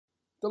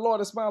The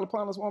Lord has smiled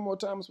upon us one more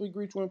time as we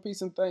greet you in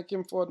peace and thank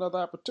Him for another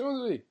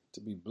opportunity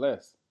to be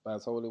blessed by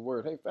His holy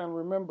word. Hey, family,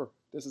 remember,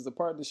 this is a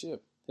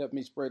partnership. Help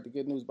me spread the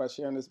good news by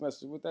sharing this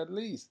message with at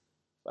least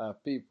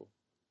 5 people.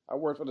 Our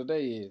word for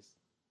today is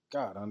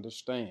God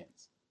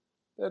understands.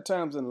 There are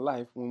times in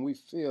life when we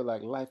feel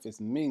like life is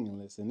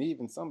meaningless and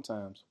even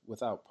sometimes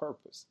without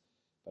purpose.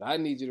 But I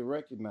need you to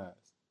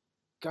recognize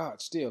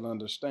God still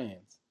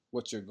understands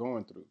what you're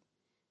going through.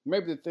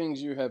 Maybe the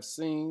things you have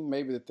seen,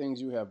 maybe the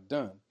things you have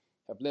done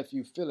have left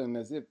you feeling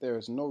as if there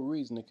is no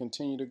reason to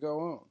continue to go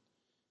on.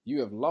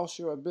 You have lost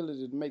your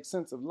ability to make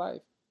sense of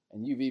life,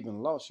 and you've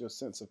even lost your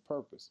sense of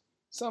purpose.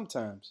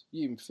 Sometimes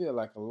you even feel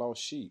like a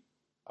lost sheep,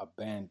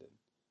 abandoned.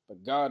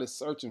 But God is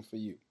searching for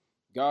you.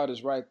 God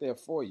is right there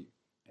for you.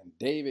 And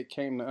David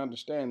came to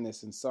understand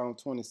this in Psalm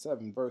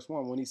 27, verse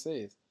 1, when he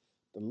says,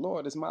 "The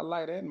Lord is my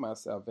light and my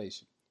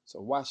salvation,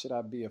 so why should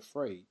I be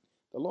afraid?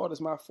 The Lord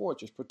is my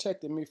fortress,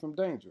 protecting me from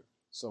danger,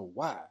 so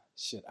why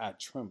should I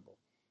tremble?"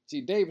 See,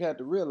 David had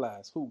to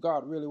realize who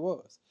God really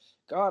was.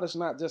 God is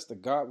not just a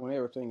God when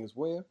everything is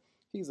well.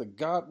 He's a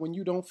God when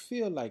you don't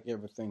feel like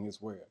everything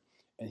is well.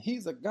 And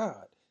He's a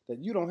God that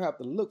you don't have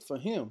to look for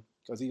Him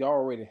because He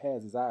already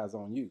has His eyes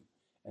on you.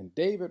 And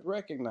David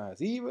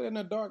recognized, even in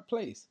a dark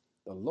place,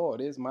 the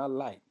Lord is my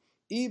light.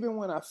 Even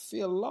when I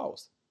feel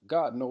lost,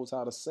 God knows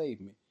how to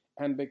save me.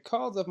 And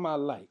because of my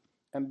light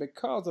and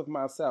because of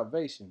my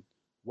salvation,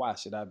 why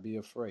should I be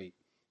afraid?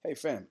 Hey,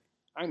 family,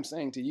 I'm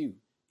saying to you,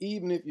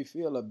 even if you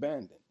feel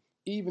abandoned,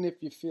 even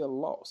if you feel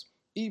lost,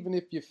 even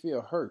if you feel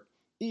hurt,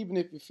 even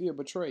if you feel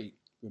betrayed,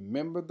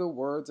 remember the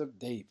words of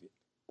David.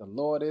 The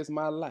Lord is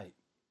my light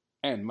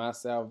and my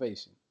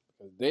salvation.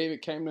 Because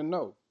David came to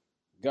know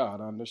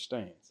God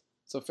understands.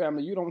 So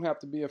family, you don't have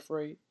to be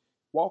afraid.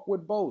 Walk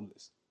with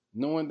boldness,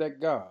 knowing that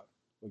God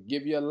will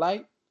give you a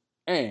light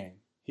and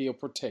He'll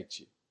protect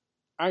you.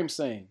 I'm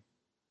saying,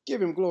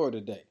 give Him glory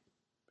today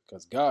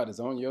because God is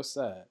on your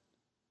side.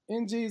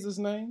 In Jesus'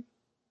 name,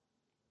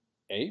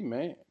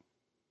 amen.